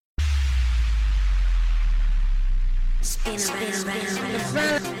The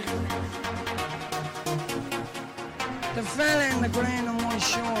fella in the green and white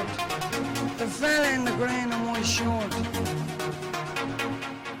short. The fella in the green and white short.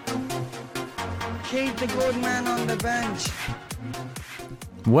 Keep the good man on the bench.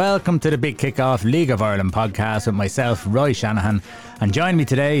 Welcome to the Big Kickoff League of Ireland podcast with myself, Roy Shanahan. And joining me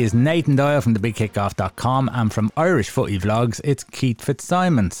today is Nathan Doyle from thebigkickoff.com, and from Irish Footy Vlogs, it's Keith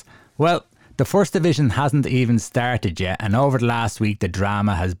Fitzsimons. Well, the First Division hasn't even started yet, and over the last week the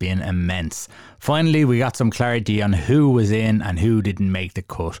drama has been immense. Finally, we got some clarity on who was in and who didn't make the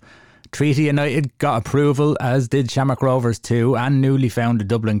cut. Treaty United got approval, as did Shamrock Rovers too, and newly founded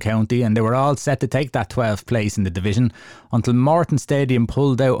Dublin County, and they were all set to take that 12th place in the division until Morton Stadium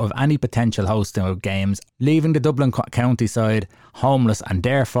pulled out of any potential hosting of games, leaving the Dublin County side homeless and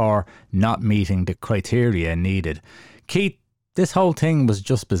therefore not meeting the criteria needed. Keith, this whole thing was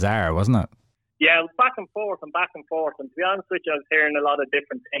just bizarre, wasn't it? Yeah, it was back and forth. And to be honest with you, I was hearing a lot of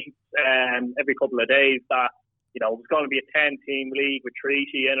different things every couple of days that, you know, it was going to be a 10-team league with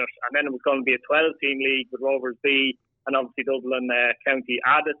Treaty in it, and then it was going to be a 12-team league with Rovers B, and obviously Dublin County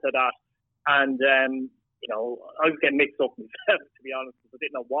added to that. And, you know, I was getting mixed up myself, to be honest, because I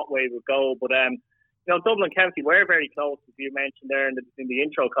didn't know what way it would go. But, you know, Dublin County were very close, as you mentioned there in the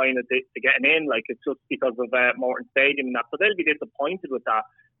intro, kind of to getting in. Like, it's just because of Morton Stadium and that. So they'll be disappointed with that.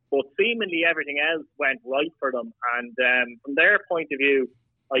 But seemingly everything else went right for them. And from their point of view,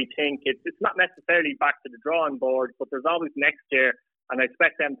 I think it's not necessarily back to the drawing board, but there's always next year, and I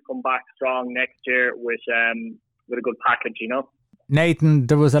expect them to come back strong next year with a good package, you know. Nathan,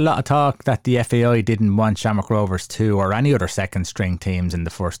 there was a lot of talk that the FAI didn't want Shamrock Rovers 2 or any other second string teams in the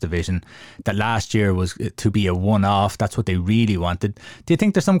First Division, that last year was to be a one-off. That's what they really wanted. Do you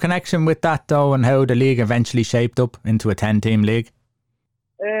think there's some connection with that though, and how the league eventually shaped up into a 10-team league?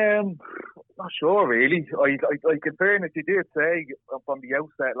 Not sure, really. Like in fairness, you did say from the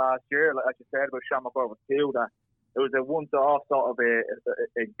outset last year, like you said about Shamrock Rovers 2, that it was a once-off sort of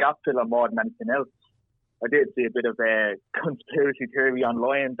a gap filler more than anything else. I did see a bit of a conspiracy theory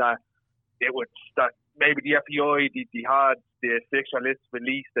online that maybe the FEI they had the fixture list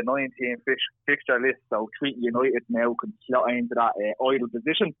released, the 19 fixture list, so Treaty United now can slot into that idle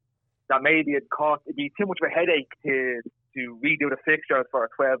position. That maybe it'd be too much of a headache to redo the fixtures for a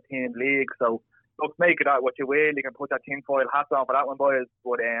 12-team league. So let's make it out what you will. You can put that tinfoil hat on for that one, boys.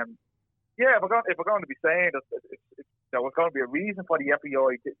 But yeah, if we're going to be saying that there was going to be a reason for the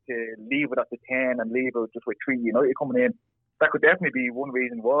FEI to leave it at the 10 and leave it just with Treaty United coming in, that could definitely be one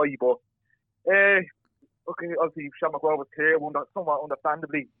reason why. But okay, obviously Shamrock Rovers here, somewhat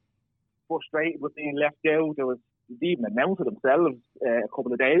understandably frustrated with being left out. There was even announced it themselves a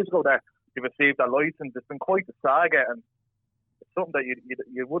couple of days ago that they received their licence. It's been quite a saga, and it's something that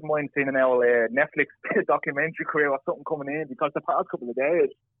you wouldn't mind seeing in our Netflix documentary career or something coming in, because the past couple of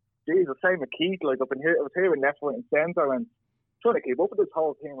days, Jesus, same with Keith, like I was here in left, right and centre, and trying to keep up with this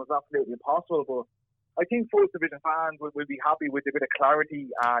whole thing was absolutely impossible. But I think First Division fans will be happy with a bit of clarity,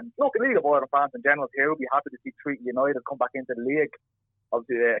 and look, the League of Ireland fans in general here will be happy to see Treaty United come back into the league.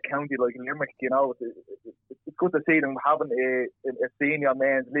 Obviously, a county like Limerick, you know, it's good to see them having a senior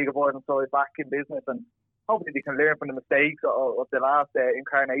men's League of Ireland side back in business, and hopefully they can learn from the mistakes of the last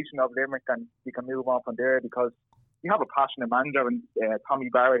incarnation of Limerick, and they can move on from there, because you have a passionate manager and Tommy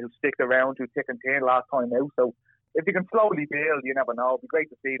Barry, who sticked around through thick and thin last time out. So if they can slowly build, you never know. It'd be great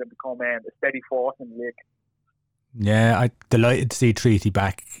to see them become a steady force in the league. Yeah, I'm delighted to see Treaty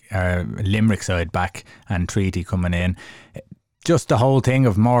back, Limerick side back, and Treaty coming in. Just the whole thing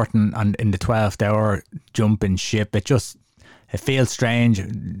of Morton and in the 12th hour jumping ship, it feels strange,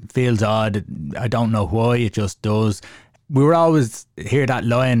 it feels odd. I don't know why, it just does. We were always hear that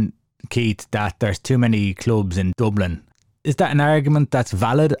line, Keith, that there's too many clubs in Dublin. Is that an argument that's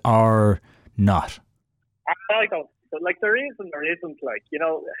valid or not? I don't. Like, there is and there isn't. Like, you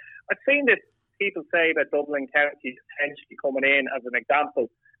know, I've seen this, people say that Dublin County is potentially coming in as an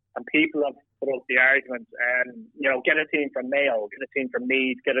example, and people have put up the argument, you know, get a team from Mayo, get a team from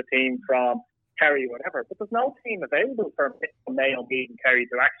Meath, get a team from Kerry, whatever. But there's no team available from Mayo, Meath and Kerry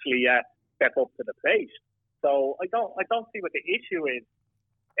to actually step up to the plate. So I don't see what the issue is.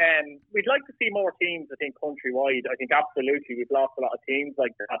 We'd like to see more teams, I think, countrywide. I think absolutely we've lost a lot of teams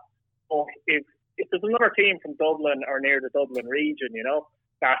like that. But if there's another team from Dublin or near the Dublin region, you know,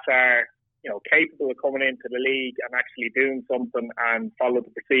 that are, you know, capable of coming into the league and actually doing something and follow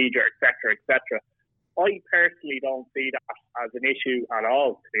the procedure, etc., etc., I personally don't see that as an issue at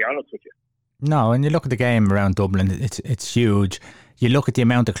all, to be honest with you. No, and you look at the game around Dublin, it's huge. You look at the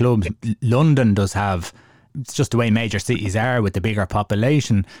amount of clubs. London does have it's just the way major cities are with the bigger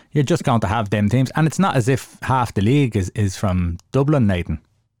population. You're just going to have them teams. And it's not as if half the league is from Dublin, Nathan.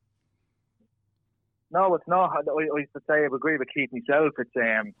 No, it's not. I used to say I agree with Keith myself. It's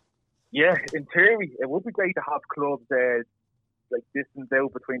yeah, in theory, it would be great to have clubs like distance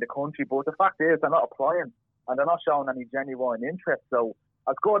out between the country, but the fact is they're not applying and they're not showing any genuine interest. So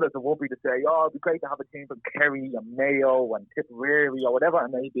as good as it would be to say, oh, it'd be great to have a team from Kerry and Mayo and Tipperary or whatever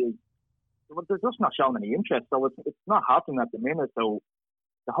it may be, but they're just not showing any interest. So it's not happening at the minute. So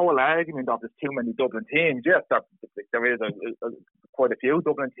the whole argument of there's too many Dublin teams, yes, there is quite a few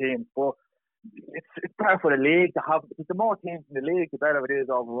Dublin teams, but it's better for the league to have, because the more teams in the league, the better it is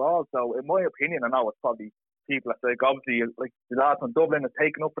overall. So in my opinion, I know it's probably people that say, obviously, like the lads from Dublin is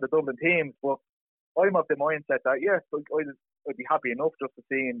taken up for the Dublin teams, but I'm of the mindset that, yes, I'd be happy enough just to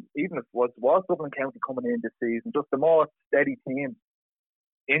see, even if it was Dublin County coming in this season, just the more steady teams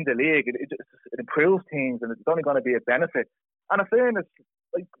in the league, it improves teams and it's only going to be a benefit. And in fairness,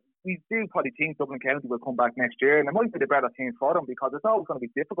 like, we do probably think Dublin County will come back next year, and it might be the better team for them, because it's always going to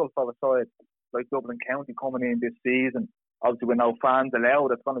be difficult for a side like Dublin County coming in this season. Obviously, with no fans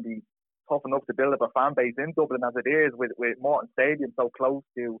allowed, it's going to be tough enough to build up a fan base in Dublin as it is, with Morton Stadium so close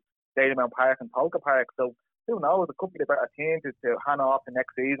to Dalymount Park and Tolka Park. So who knows, it could be the better team to hand off the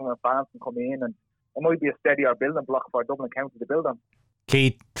next season when fans can come in, and it might be a steadier building block for Dublin County to build on.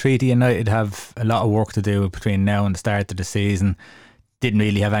 Keith, Treaty United have a lot of work to do between now and the start of the season. Didn't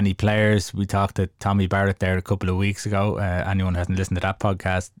really have any players. We talked to Tommy Barrett there a couple of weeks ago. Anyone who hasn't listened to that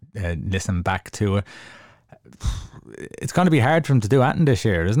podcast, listen back to it. It's going to be hard for them to do anything this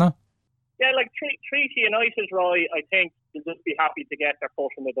year, isn't it? Yeah, like Treaty United, Roy, I think they'll just be happy to get their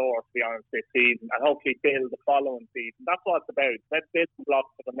foot in the door, to be honest, this season, and hopefully build the following season. That's what it's about. Let's build some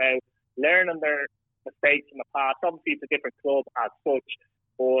blocks for them now, learning their mistakes in the past. Obviously, it's a different club as such,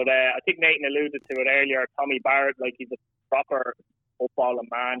 but I think Nathan alluded to it earlier. Tommy Barrett, like, he's a proper footballing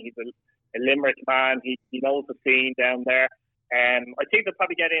man. He's a Limerick man. He knows the scene down there. I think they'll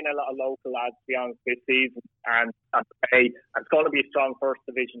probably get in a lot of local lads, to be honest, this season, and it's going to be a strong first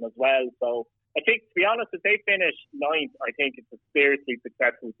division as well. So I think, to be honest, if they finish ninth, I think it's a seriously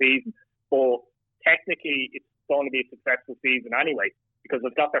successful season. But technically, it's going to be a successful season anyway, because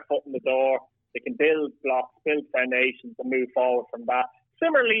they've got their foot in the door. They can build blocks, build foundations, and move forward from that.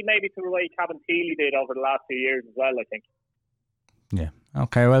 Similarly, maybe to the way Cabinteely did over the last few years as well, I think. Yeah.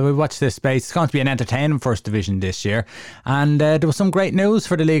 Okay, well, we'll watch this space. It's going to be an entertaining first division this year. And there was some great news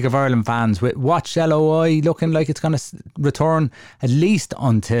for the League of Ireland fans, with Watch LOI looking like it's going to return at least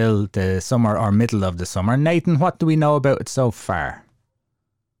until the summer or middle of the summer. Nathan, what do we know about it so far?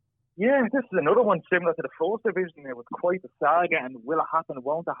 Yeah, this is another one similar to the first division. It was quite a saga, and will it happen,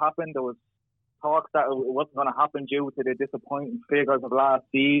 won't it happen? There was talks that it wasn't going to happen due to the disappointing figures of last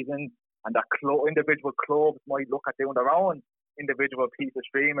season, and that individual clubs might look at doing their own individual piece of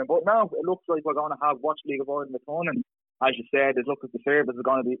streaming. But now it looks like we're going to have Watch League of Ireland returning. As you said, it looks like the service is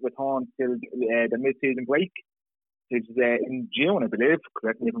going to be returned till the mid-season break, which is in June, I believe.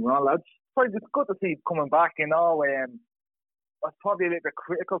 Correct me if I'm wrong, lads. So it's good to see it coming back, you know. I was probably a little bit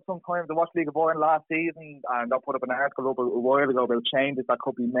critical sometimes of the Watch League of Ireland last season, and I put up an article up a while ago about changes that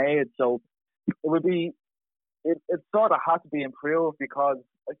could be made. So it would be, it sort of has to be improved, because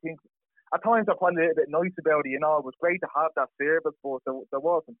I think at times I find a little bit nice about it. You know, it was great to have that service, but there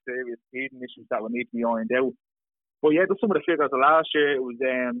were some serious teething issues that would need to be ironed out. But yeah, just some of the figures of last year, it was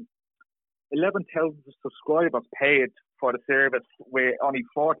 11,000 subscribers paid for the service, with only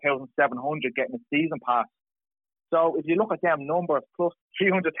 4,700 getting a season pass. So if you look at them numbers, plus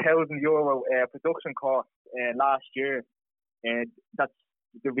 €300,000 production costs last year, that's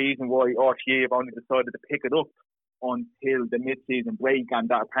the reason why RTE have only decided to pick it up until the mid-season break, and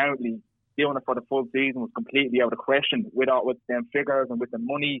that apparently doing it for the full season was completely out of question with them figures and with the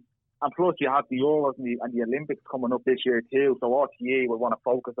money. And plus you have the Euros and the Olympics coming up this year too, so RTE will want to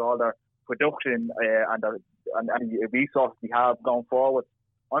focus all their production and the resources we have going forward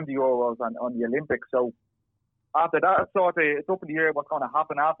on the Euros and on the Olympics. So after that, it's up in the air what's going to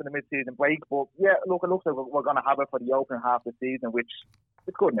happen after the mid-season break. But yeah, look, it looks like we're going to have it for the opening half of the season, which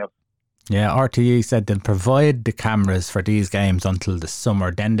is good news. Yeah, RTE said they'll provide the cameras for these games until the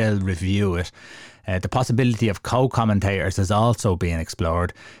summer, then they'll review it. The possibility of co-commentators is also being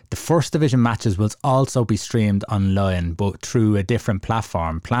explored. The first division matches will also be streamed online, but through a different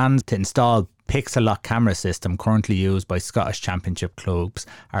platform. Plans to install Pixel-Lock camera system currently used by Scottish Championship clubs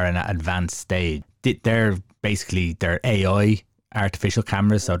are in an advanced stage. They're basically their AI artificial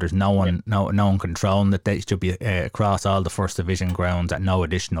cameras, so there's no one controlling that. They should be across all the first division grounds at no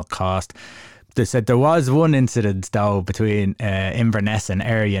additional cost. They said there was one incident though between Inverness and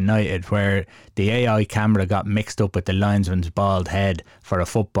Ayr United where the AI camera got mixed up with the linesman's bald head for a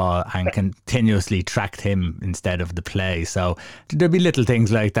football and continuously tracked him instead of the play. So there'll be little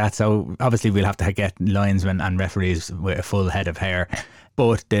things like that. So obviously we'll have to get linesmen and referees with a full head of hair.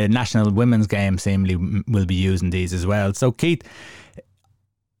 But the national women's game seemingly will be using these as well. So Keith,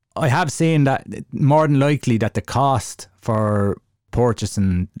 I have seen that more than likely that the cost for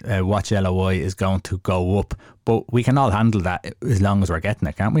purchasing Watch LOI is going to go up, but we can all handle that as long as we're getting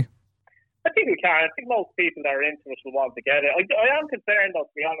it, can't we? I think we can. I think most people that are into it will want to get it. I am concerned, though,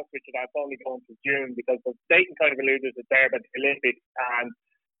 to be honest with you, that it's only going to June because Dayton kind of alluded to there about the Olympics and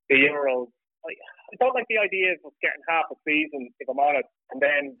the Euros. I don't like the idea of getting half a season, if I'm honest, and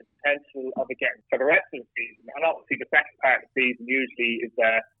then the potential of it getting for the rest of the season. And obviously the second part of the season usually is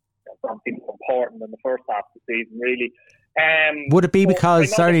something more important than the first half of the season, really. Would it be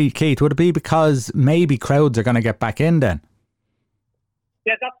because, sorry Keith, would it be because maybe crowds are going to get back in then?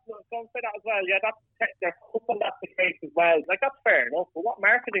 Yeah, I was going to say that as well. Yeah, they're hoping that's the case as well. Like, that's fair enough. But what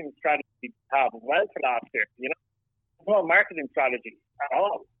marketing strategy did you have as well for last year? You know, there's no marketing strategy at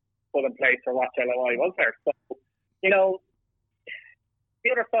all put in place for Watch LOI, was there? So, you know,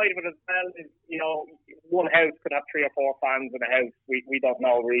 the other side of it as well is, you know, one house could have 3 or 4 fans in a house. We don't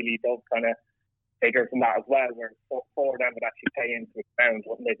know really those kind of figures and that as well, where 4 of them would actually pay into the ground,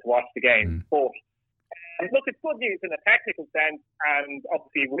 wouldn't they, to watch the game. But look, it's good news in a technical sense, and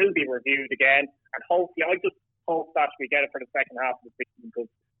obviously it will be reviewed again. And hopefully, I just hope that we get it for the second half of the season,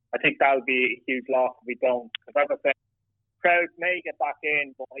 because I think that would be a huge loss if we don't. Because as I said, crowds may get back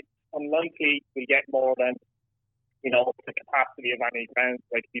in, but it's unlikely we get more than, you know, the capacity of any ground,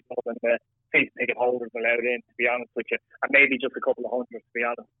 like people than the season ticket holders allowed in, to be honest with you, and maybe just a couple of hundred, to be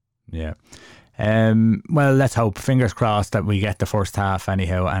honest. Yeah. Well, let's hope, fingers crossed, that we get the first half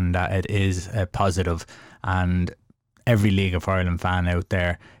anyhow, and that it is positive, and every League of Ireland fan out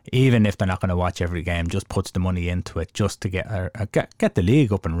there, even if they're not going to watch every game, just puts the money into it just to get the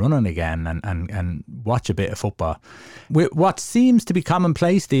league up and running again and watch a bit of football. With what seems to be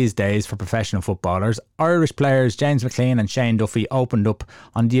commonplace these days for professional footballers, Irish players James McLean and Shane Duffy opened up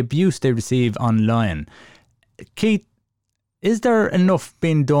on the abuse they receive online. Keith, is there enough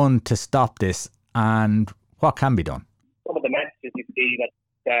being done to stop this, and what can be done? Some of the messages you see that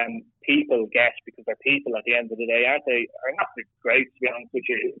people get, because they're people at the end of the day, aren't they? Are not great, to be honest with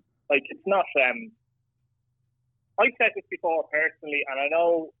you. Like, it's not. I've said this before personally, and I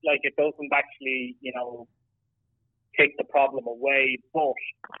know, like, it doesn't actually, you know, take the problem away. But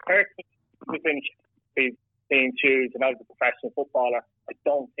personally, within being shoes and as a professional footballer, I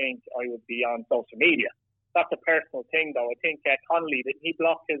don't think I would be on social media. That's a personal thing, though. I think Connolly, he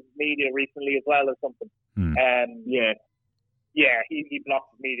blocked his media recently as well or something. He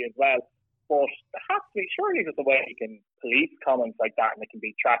blocked his media as well. But there has to be, surely there's a way you can police comments like that, and they can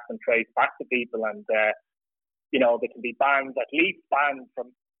be tracked and traced back to people, and you know, they can be banned, at least banned for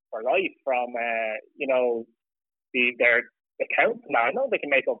life from their accounts. Now I know they can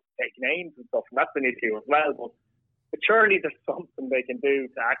make up fake names and stuff, and that's an issue as well. But surely there's something they can do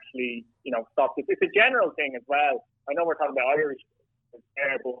to actually, you know, stop this. It's a general thing as well. I know we're talking about Irish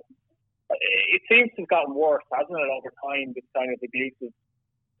there, but it seems to have gotten worse, hasn't it, over time, this kind of abusive,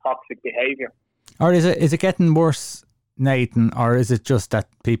 toxic behaviour. Or is it getting worse, Nathan, or is it just that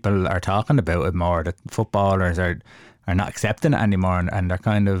people are talking about it more, that footballers are not accepting it anymore, and they're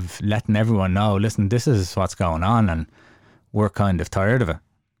kind of letting everyone know, listen, this is what's going on, and we're kind of tired of it?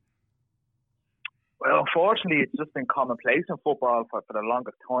 Well, unfortunately, it's just been commonplace in football for the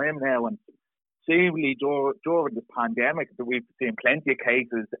longest time now. And seemingly during the pandemic, we've seen plenty of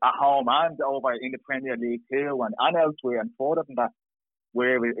cases at home and over in the Premier League too, and elsewhere, and further than that,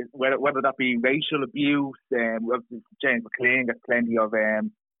 whether that be racial abuse, James McLean gets plenty of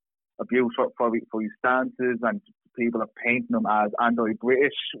abuse for his stances, and people are painting him as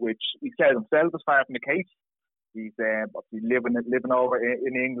anti-British, which he said himself is far from the case. He's living over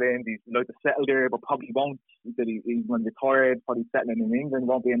in England. He's like to settle there, but probably won't. He said he's when retired, probably settling in England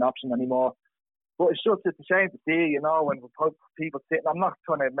won't be an option anymore. But it's a shame to see, you know, when people sitting. I'm not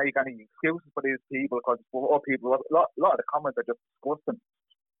trying to make any excuses for these people, because for people, a lot of the comments are just disgusting.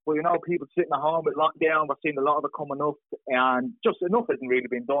 But, you know, people sitting at home with lockdown, we're seeing a lot of it coming up, and just enough isn't really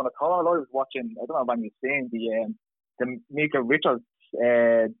been done at all. I was watching, I don't know when you've seen the Mika Richards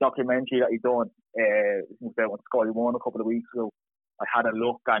documentary that he done on Sky One a couple of weeks ago. I had a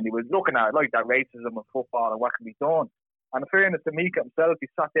look, and he was looking at like that racism in football and what can be done. And in fairness to Mika himself, he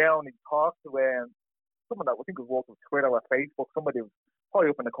sat down and he talked to someone that I think was working with Twitter or Facebook, somebody who was high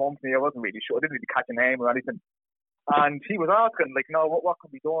up in the company. I wasn't really sure, I didn't really catch a name or anything. And she was asking, like, no, what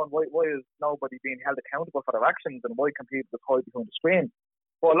can be done? Why is nobody being held accountable for their actions, and why can people just hide behind the screen?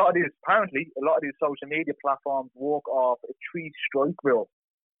 But a lot of these social media platforms work off a 3-strike rule.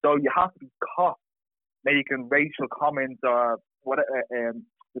 So you have to be caught making racial comments or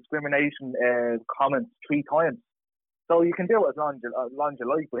discrimination comments 3 times. So you can do it as long as you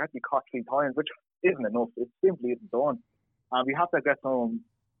like, but you have to be caught 3 times, which isn't enough. It simply isn't done. And we have to get some,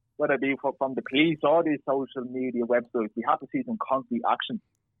 whether it be from the police or these social media websites, we have to see some concrete action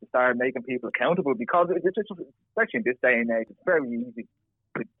to start making people accountable, because it's just, especially in this day and age, it's very easy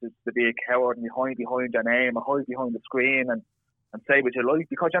to be a coward and hide behind your name or hide behind the screen and say what you like,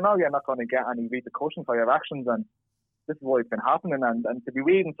 because you know you're not going to get any repercussions for your actions. And this is why it's been happening. And to be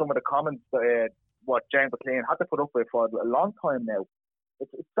reading some of the comments what James McLean had to put up with for a long time now,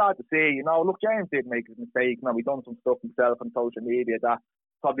 it's sad to see. Look, James did make a mistake. He done some stuff himself on social media that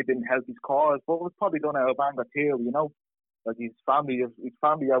probably didn't help his cause, but it was probably done out of anger too. Like his family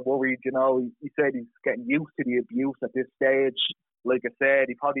are worried. He said he's getting used to the abuse at this stage. Like I said,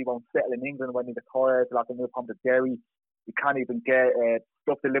 he probably won't settle in England when he's retired. He'll have to move home to Derry. He can't even get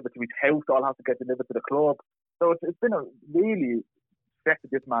stuff delivered to his house. All has to get delivered to the club. So it's been a really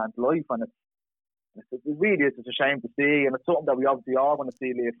affected this man's life, and it really is just a shame to see. And it's something that we obviously all want to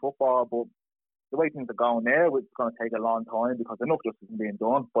see leave football, but the way things are going now, it's going to take a long time, because enough just isn't being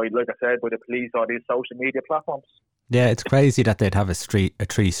done by, like I said, by the police or these social media platforms. Yeah, it's crazy that they'd have a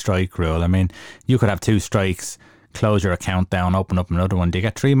 3-strike rule. I mean, you could have 2 strikes, close your account down, open up another one. Do you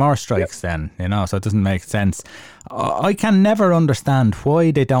get 3 more strikes then? So it doesn't make sense. I can never understand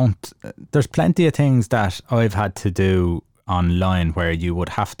why they don't. There's plenty of things that I've had to do online where you would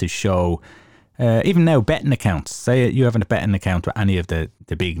have to show, even now, betting accounts. Say you have a betting account with any of the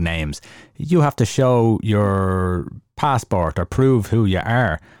big names, you have to show your passport or prove who you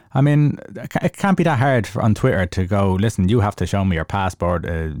are. I mean, it can't be that hard on Twitter to go, listen, you have to show me your passport,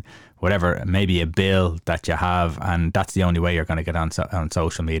 whatever, maybe a bill that you have, and that's the only way you're going to get on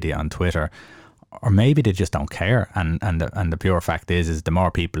social media, on Twitter. Or maybe they just don't care, and the pure fact is the more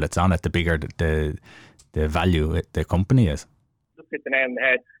people it's on it, the bigger the value the company is. Just hit the nail on the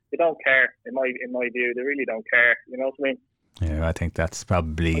head. They don't care, in my view. They really don't care. You know what I mean? Yeah, I think that's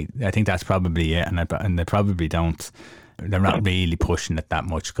probably it, and they probably don't. They're not really pushing it that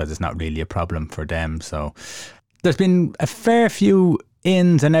much because it's not really a problem for them. So there's been a fair few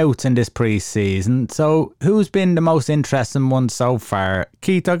ins and outs in this pre-season. So who's been the most interesting one so far?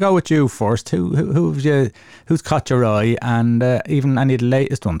 Keith, I'll go with you first. Who's caught your eye, and even any of the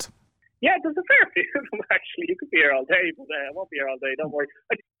latest ones? Yeah, there's a fair few of them actually. You could be here all day, but I won't be here all day. Don't worry.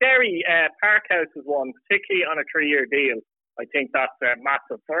 Derry Parkhouse is one, particularly on a 3-year deal. I think that's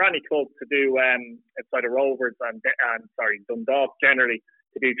massive for any club to do. Outside of Rovers and Dundalk generally,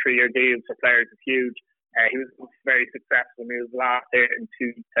 to do 3-year deals for players is huge. He was very successful. He was last here in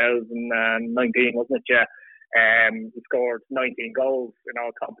 2019, wasn't it? Yeah. He scored 19 goals in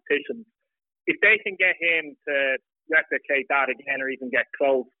all competitions. If they can get him to replicate that again, or even get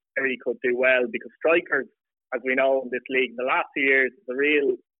close, he could do well, because strikers, as we know in this league, in the last 2 years, there's a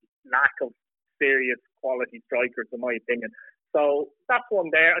real lack of serious quality strikers, in my opinion. So that's one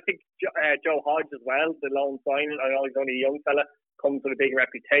there. I think Joe Hodge as well, the lone signing. I know he's only a young fella, comes with a big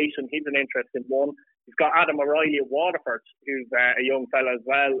reputation. He's an interesting one. He's got Adam O'Reilly at Waterford, who's a young fella as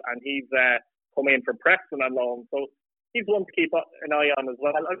well, and he's come in from Preston on loan. So he's one to keep an eye on as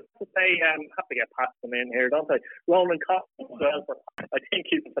well. I have to say, have to get past him in here, don't I? Ronan Cotton as well. I think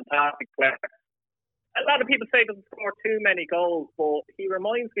he's a fantastic player. A lot of people say he doesn't score too many goals, but he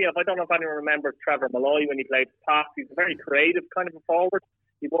reminds me of, I don't know if anyone remembers Trevor Malloy when he played pass. He's a very creative kind of a forward.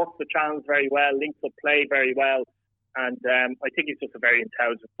 He works the channels very well, links up play very well, and I think he's just a very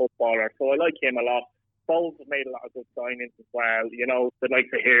intelligent footballer. So I like him a lot. Bowles have made a lot of good signings as well. The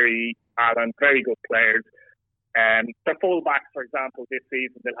likes of Harry, Allen, very good players. Their full-backs, for example, this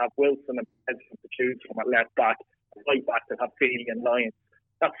season, they'll have Wilson and Benson to choose from at left back. Right back, they'll have Feely and Lyons.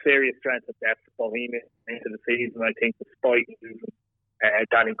 That's serious strength of depth for Bohemian into the season, I think, despite losing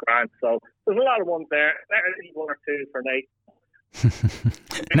Danny Grant. So there's a lot of ones there. There's one or two for Nate.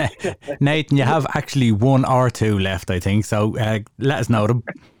 Nathan, you have actually 1 or 2 left, I think. So let us know them.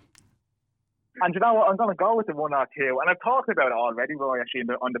 And you know what? I'm going to go with the 1 or 2. And I've talked about it already, Roy, actually,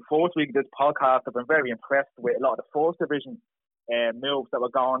 on the first week of this podcast. I've been very impressed with a lot of the first division moves that were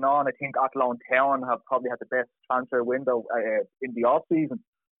going on. I think Athlone Town have probably had the best transfer window in the off-season.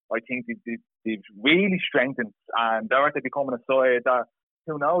 I think they've really strengthened, and they're actually becoming a side that,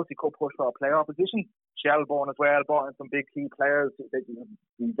 who knows, he could push for a playoff position. Shelbourne as well, brought in some big key players. They'd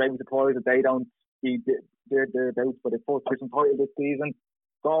be very surprised if they don't be their bouts for the first division title this season.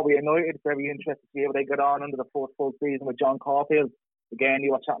 Galway United, very interested to see how they get on under the first full season with John Caulfield. Again,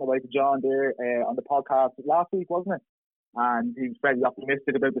 you were chatting about to John there on the podcast last week, wasn't it? And he was very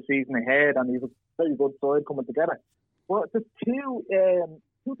optimistic about the season ahead, and he was a very good side coming together. But there's two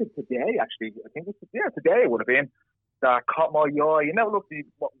things today, actually. I think today it would have been that caught my eye. You know, look,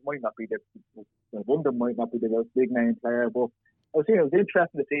 might not be one of them might not be the most big name player, but I was saying it was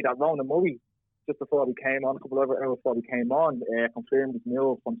interesting to see that Ronan Murray, just before we came on, a couple of hours before we came on, confirmed his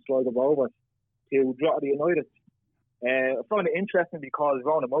move from Sligo Rovers to Drogheda United. I find it interesting because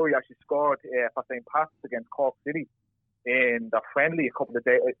Ronan Murray actually scored for St. Pat's against Cork City in the friendly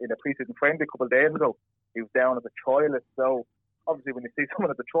in a pre-season friendly a couple of days ago. He was down as a trialist, so obviously when you see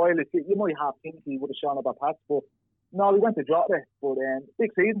someone as a trialist, you might have think he would have shown up at Pat's, but no, he went to Drogheda. But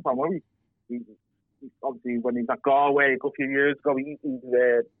big season for Murray. He obviously when he was at Galway a good few years ago, he's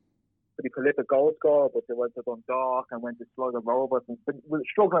a pretty prolific goal scorer, but they went to Dundalk and went to Sligo Rovers and was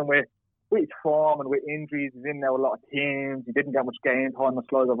struggling with his form and with injuries. He's in now a lot of teams. He didn't get much game time with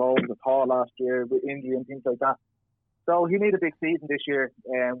Sligo Rovers at all last year with injury and things like that. So he needed a big season this year,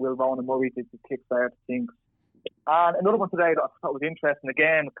 and Will Ronan Murray to kick-start things. And another one today that I thought was interesting,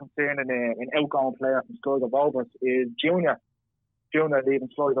 again, concerning an outgoing player from Sligo Rovers, is Junior. Junior leaving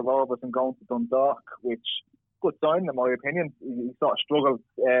Sligo Rovers and going to Dundalk, which good sign in my opinion. He sort of struggled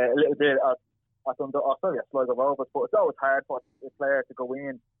a little bit at Sligo Rovers, but it's always hard for a player to go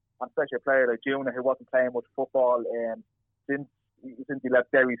in, and especially a player like Junior who wasn't playing much football since he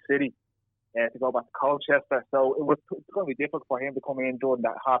left Derry City. To go back to Colchester, so it's going to be difficult for him to come in during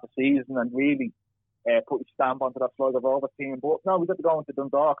that half a season and really put his stamp onto that Sligo Rovers team. But no, we got to go into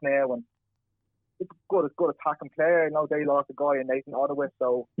Dundalk now, and it's a good attacking player. You know, they lost a guy in Nathan Ottaway,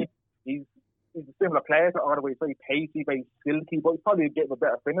 so he's a similar player to Ottaway. He's very pacey, very silky, but he's probably a bit of a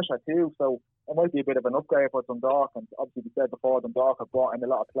better finisher too. So it might be a bit of an upgrade for Dundalk. And obviously, we said before, Dundalk have brought in a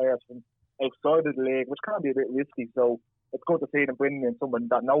lot of players from outside of the league, which can be a bit risky. So it's good to see them bringing in someone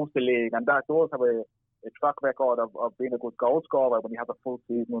that knows the league and that does have a track record of being a good goal scorer when you have a full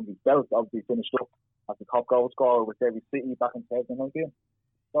season under his belt. Obviously finished up as the top goal scorer with Derry City back in 2019.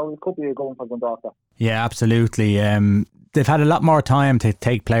 So it could be a going for Dundalk. Yeah, absolutely. They've had a lot more time to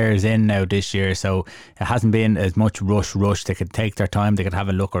take players in now this year, so it hasn't been as much rush. They could take their time, they could have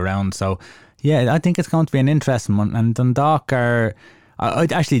a look around. So yeah, I think it's going to be an interesting one. And Dundalk are... I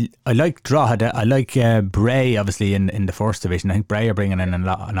like Drogheda. I like Bray, obviously, in the first division. I think Bray are bringing in an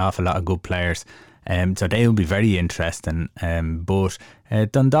awful lot of good players. So they will be very interesting. But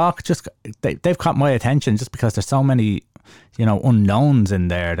Dundalk, they've caught my attention just because there's so many, unknowns in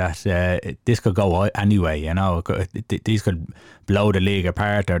there that this could go anyway. These could blow the league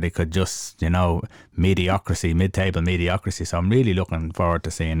apart, or they could just, mediocrity, mid-table mediocrity. So I'm really looking forward to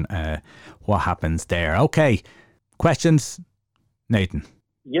seeing what happens there. Okay, questions? Nathan.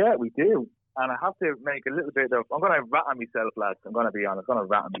 Yeah, we do. And I have to make a little bit of... I'm going to rat on myself, lads. I'm going to be honest. I'm going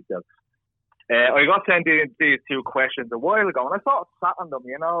to rat on myself. I got sent these two questions a while ago, and I sort of sat on them,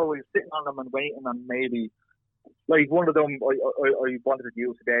 I was sitting on them and waiting, and maybe... Like, one of them I wanted to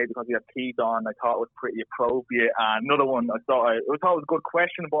use today because we had Keith on. I thought it was pretty appropriate. And another one, I thought it was a good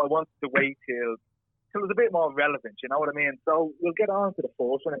question, but I wanted to wait till it was a bit more relevant, you know what I mean? So we'll get on to the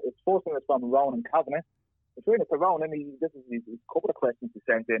first one. The first one is from Ronan Kavanagh. It's really for Ronan. This is a couple of questions he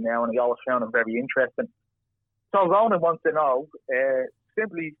sent in now, and I always found them very interesting. So Ronan wants to know,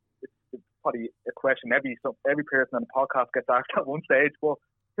 simply, it's probably a question every person on the podcast gets asked at one stage, but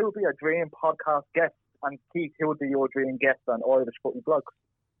who would be your dream podcast guest? And Keith, who would be your dream guest on Irish Footy Blogs?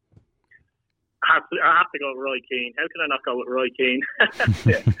 I have to go with Roy Keane. How can I not go with Roy Keane?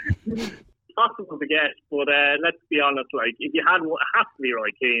 Possible to guess, but let's be honest, like, if you had one, it has to be Roy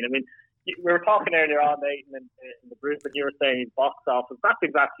Keane. I mean, we were talking earlier on, Nathan, in the group, and you were saying box office. That's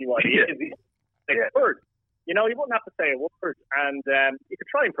exactly what he is. He's a word. You wouldn't have to say a word, and you could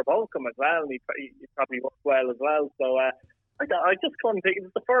try and provoke him as well, and he probably works well as well. So I just couldn't think. It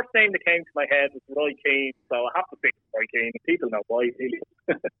was the first name that came to my head was Roy Keane, so I have to think Roy Keane. People know why, really.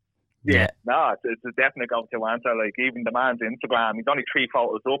 Yeah, no, it's a definite go-to answer. Like, even the man's Instagram, he's only 3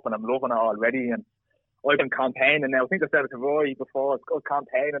 photos up, and I'm loving it already. And I've been campaigning now. I think I said it to Roy before. I was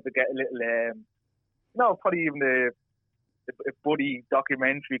campaigning to get a little, probably even a buddy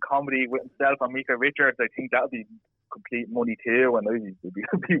documentary comedy with himself and Mika Richards. I think that would be complete money too, and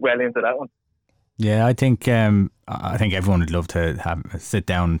I'd be well into that one. Yeah, I think everyone would love to sit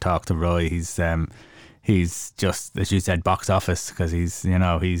down and talk to Roy. He's just, as you said, box office, because he's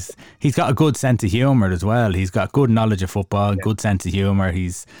got a good sense of humour as well. He's got good knowledge of football, good sense of humour.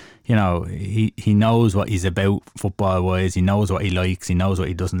 He's you know, he knows what he's about football wise. He knows what he likes. He knows what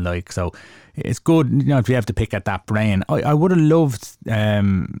he doesn't like. So it's good, you know, if you have to pick at that brain. I would have loved,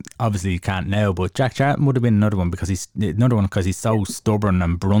 obviously you can't now, but Jack Charlton would have been another one because he's so stubborn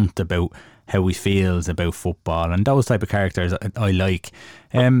and brunt about how he feels about football, and those type of characters I like.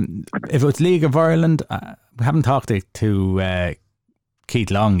 If it's League of Ireland, we haven't talked to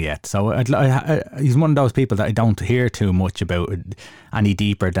Keith Long yet, so he's one of those people that I don't hear too much about any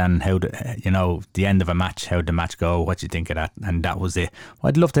deeper than how the end of a match, how the match go, what you think of that, and that was it. Well,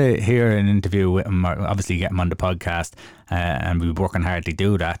 I'd love to hear an interview with him, or obviously get him on the podcast, and we're working hard to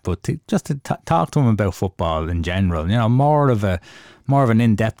do that. But just to talk to him about football in general, you know, more of an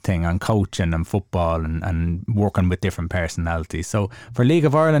in-depth thing on coaching and football and working with different personalities. So for League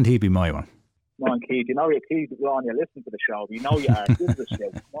of Ireland, he'd be my one. Come on, Keith. You know you're Keith. You're on. You listen to the show. You know you are. This is the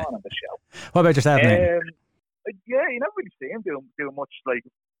show. Come on the show. What about yourself, Nate? Yeah, you never really see him doing much like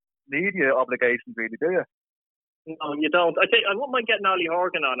media obligations, really, do you? No, you don't. I think I wouldn't mind getting Ollie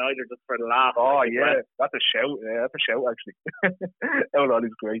Horgan on either, just for the laugh. Oh yeah, that's a shout. Yeah, that's a shout actually.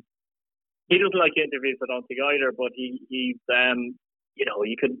 Ollie's great. He doesn't like interviews, I don't think either. But he's you know,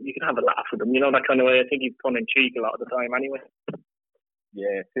 you can have a laugh with him. You know, that kind of way. I think he's tongue in cheek a lot of the time, anyway.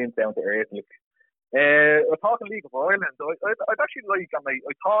 Yeah, seems down to earth. We're talking League of Ireland. I'd actually like, and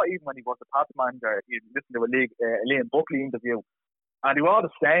I thought even when he was the past manager, you listened to a Liam Buckley interview, and they were all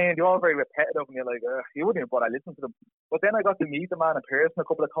the same, they were all very repetitive, and you're like, you wouldn't even bother listening to them. But then I got to meet the man in person a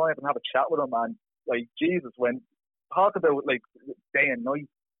couple of times and have a chat with him, and like, Jesus, when talk about like day and night,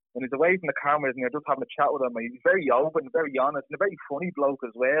 when he's away from the cameras and you're just having a chat with him, he's very open, very honest, and a very funny bloke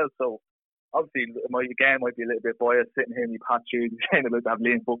as well. So obviously, might be a little bit biased sitting here in the Pat Shoes saying I'd like to have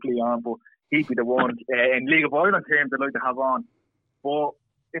Liam Buckley on, but he'd be the one in League of Ireland terms I'd like to have on. But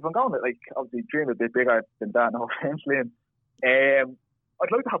if I'm going to, like, obviously dream a bit bigger than that, no offense, Liam,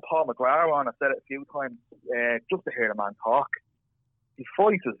 I'd like to have Paul McGrath on. I've said it a few times, just to hear the man talk. His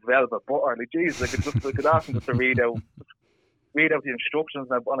voice is velvet butter. Like, geez, I could ask him just to read out the instructions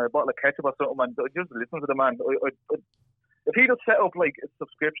on a bottle of ketchup or something, and just listen to the man. If he just set up like a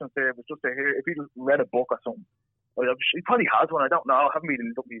subscription service just to hear, if he just read a book or something, he probably has one. I don't know. I haven't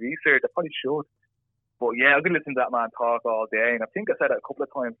been doing research. I probably should. But yeah, I could listen to that man talk all day, and I think I said it a couple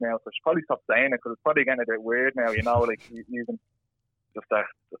of times now, so I should probably stop saying it because it's probably getting a bit weird now. You know, like using just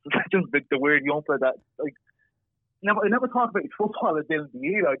the weird yumper that like. I never talk about his football ability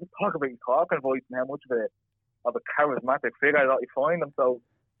either. I just talk about his talking voice and how much of a charismatic figure that you find him. So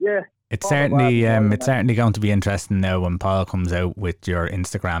yeah. It's certainly going to be interesting now when Paul comes out with your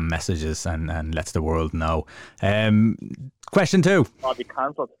Instagram messages and lets the world know. Question 2. I'll be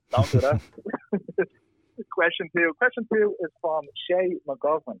cancelled. Don't do that. Question 2. Question 2 is from Shay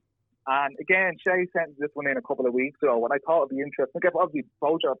McGovern. And again, Shay sent this one in a couple of weeks ago, and I thought it'd be interesting. I guess obviously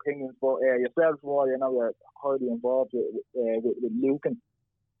both your opinions, but yourselves, Roy, I know you're highly involved with Lucan.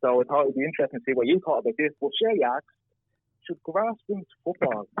 So I thought it'd be interesting to see what you thought about this. But Shay asks, should grassroots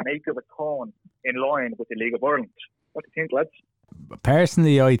football make a return in line with the League of Ireland? What do you think, lads?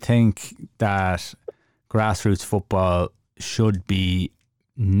 Personally, I think that grassroots football should be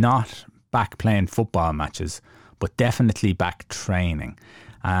not back playing football matches, but definitely back training.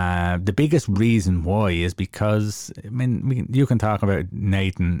 The biggest reason why is because, I mean, you can talk about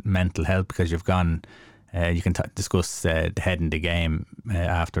Nathan mental health because you've gone. You can discuss the head in the game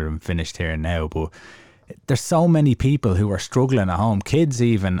after I'm finished here now, but there's so many people who are struggling at home. Kids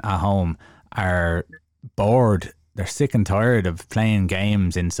even at home are bored. They're sick and tired of playing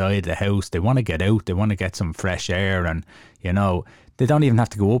games inside the house. They want to get out. They want to get some fresh air, and you know, they don't even have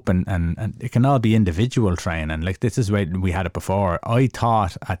to go up and it can all be individual training. Like, this is where we had it before. I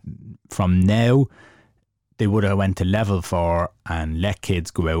thought from now they would have went to level 4 and let kids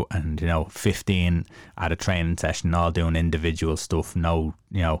go out and, you know, 15 at a training session, all doing individual stuff, no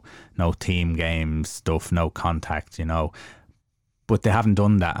team games stuff, no contact, you know. But they haven't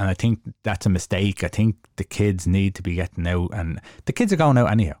done that, and I think that's a mistake. I think the kids need to be getting out, and the kids are going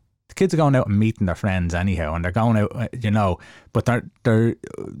out anyhow. The kids are going out and meeting their friends anyhow, and they're going out, you know, but they're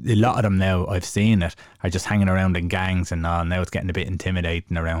a lot of them now, I've seen it, are just hanging around in gangs and all. Now it's getting a bit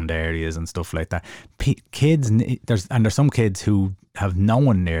intimidating around areas and stuff like that. Kids, there's some kids who have no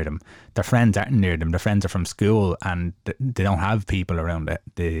one near them. Their friends aren't near them. Their friends are from school and they don't have people around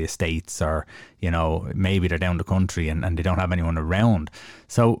the estates, or, you know, maybe they're down the country and they don't have anyone around.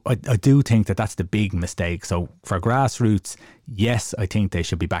 So I do think that that's the big mistake. So for grassroots, yes, I think they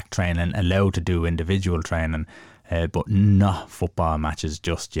should be back training, allowed to do individual training, but not football matches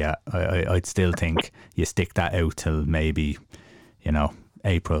just yet. I'd still think you stick that out till maybe, you know,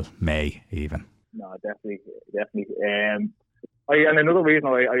 April, May even. No, definitely. And another reason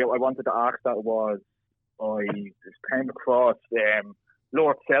I wanted to ask that was I just came across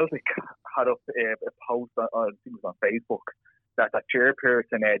Lord Celtic had up a post on, I think it was on Facebook, that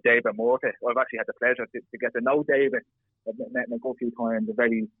chairperson David Murphy. I've actually had the pleasure to get to know David. I've met him a good few times.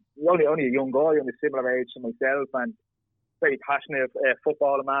 Only a young guy, only similar age to myself, and very passionate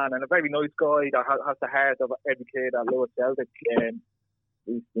footballer man, and a very nice guy that has the heart of every kid at Lord Celtic.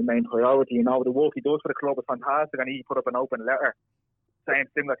 He's the main priority. You know, the work he does for the club is fantastic, and he put up an open letter saying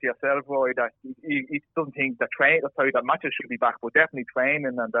similar to yourself, Roy, that he doesn't think that that matches should be back, but definitely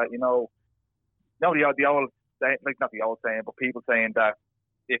training, and that the old saying, like not the old saying, but people saying that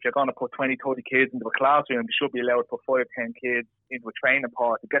if you're going to put 20, 30 kids into a classroom, you should be allowed to put 5, 10 kids into a training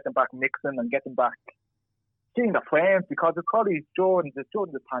part to get them back mixing and get them back seeing their friends, because it's probably during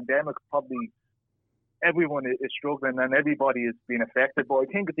the pandemic, probably everyone is struggling and everybody is being affected. But I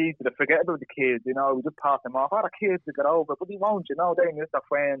think it's easy to forget about the kids, you know, we just pass them off. The kids to get over, but they won't, you know, they miss their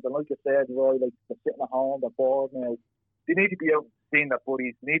friends. And like you said, Roy, like they're sitting at home, they're bored now. They need to be out seeing their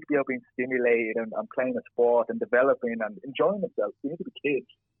buddies, they need to be out being stimulated and playing a sport and developing and enjoying themselves. They need to be kids.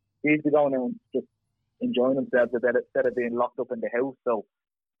 They need to be going out and just enjoying themselves instead of being locked up in the house. So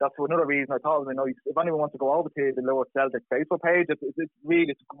that's another reason I thought it was nice. If anyone wants to go over to the Lower Celtic Facebook page, it's a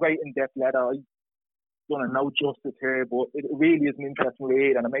great in-depth letter. I've done it no justice here, but it really is an interesting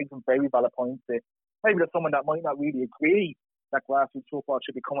read, and it makes some very valid points. Maybe there's someone that might not really agree that grassroots football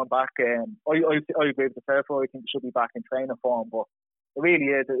should be coming back. I agree with the fair for. I think it should be back in training form, but it really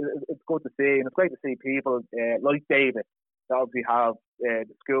is. It's good to see, and it's great to see people like David that obviously have the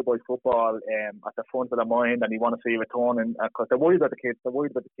schoolboy football at the front of their mind, and they want to see a return, and because they're worried about the kids. They're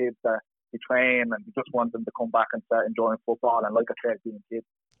worried about the kids that they train, and they just want them to come back and start enjoying football. And like I said, being kids.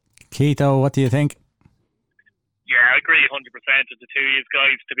 Keito, what do you think? Yeah, I agree 100% with the two of you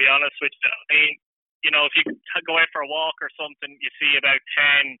guys, to be honest with you. I mean, you know, if you go out for a walk or something, you see about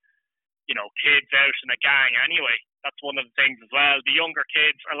 10, you know, kids out in a gang anyway. That's one of the things as well. The younger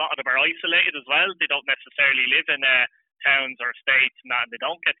kids, a lot of them are isolated as well. They don't necessarily live in towns or estates and that, and they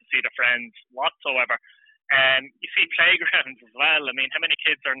don't get to see their friends whatsoever. You see playgrounds as well. I mean, how many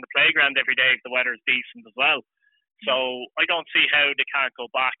kids are in the playground every day if the weather is decent as well? So I don't see how they can't go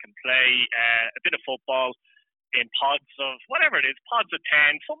back and play a bit of football in pods of whatever it is, pods of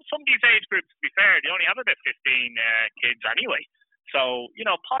 10. Some of these age groups, to be fair, they only have about 15 kids anyway. So, you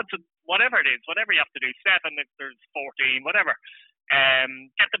know, pods of whatever it is, whatever you have to do, 7 if there's 14, whatever.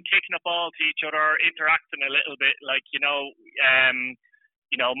 Get them kicking a ball to each other, interacting a little bit, like, you know,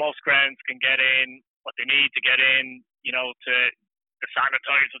 most grounds can get in what they need to get in, you know, to the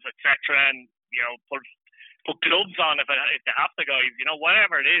sanitizers, etc., and, you know, put gloves on if they have to, guys, you know,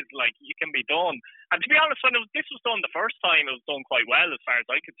 whatever it is, like, you can be done. And to be honest, when this was done the first time, it was done quite well as far as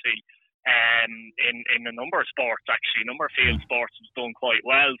I could see. In a number of sports, actually, a number of field sports was done quite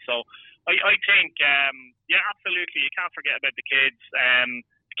well. So I think, yeah, absolutely, you can't forget about the kids.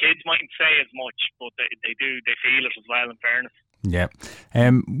 The kids mightn't say as much, but they do, they feel it as well, in fairness. Yeah.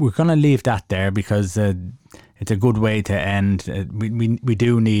 We're going to leave that there because it's a good way to end. We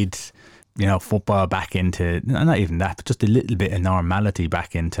do need, you know, football back into, not even that, but just a little bit of normality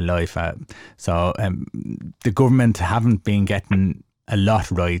back into life. So the government haven't been getting a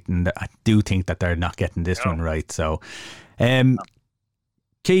lot right, and I do think that they're not getting this one right. So,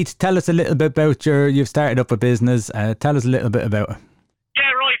 Keith, tell us a little bit about you've started up a business. Tell us a little bit about it.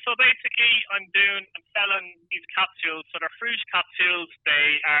 Yeah, right. So basically, I'm selling these capsules. So they're fruit capsules.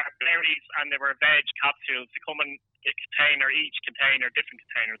 They are berries and they were veg capsules. They come in a container, each container, different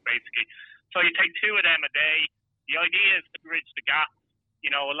containers basically. So you take 2 of them a day. The idea is to bridge the gap.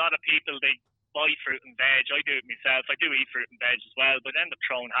 You know, a lot of people, they buy fruit and veg. I do it myself. I do eat fruit and veg as well, but end up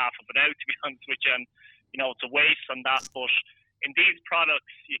throwing half of it out, to be honest with you. And, you know, it's a waste on that. But in these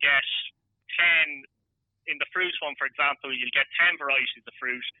products, you get 10. In the fruit one, for example, you'll get 10 varieties of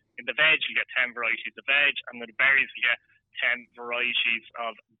fruit. In the veg, you get 10 varieties of veg. And in the berries, you get 10 varieties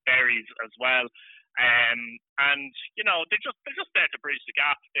of berries as well. And, you know, they're just there to bridge the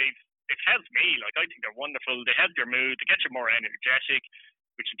gap. They've helped me. Like, I think they're wonderful. They help your mood. They get you more energetic,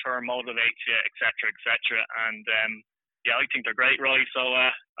 which in turn motivates you, etc., etc. And, yeah, I think they're great, Roy. So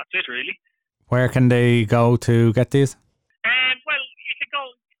that's it, really. Where can they go to get these? Well, you can go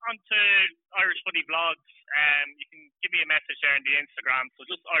onto Irish Footy Vlogs. You can give me a message there on the Instagram. So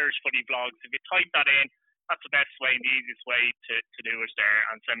just Irish Footy Vlogs. If you type that in, that's the best way and the easiest way to do it there.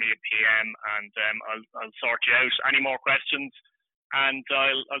 And send me a PM, and I'll sort you out. Any more questions, and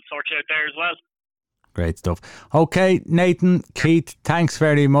I'll sort you out there as well. Great stuff. Okay, Nathan, Keith, thanks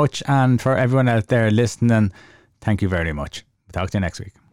very much. And for everyone out there listening, thank you very much. Talk to you next week.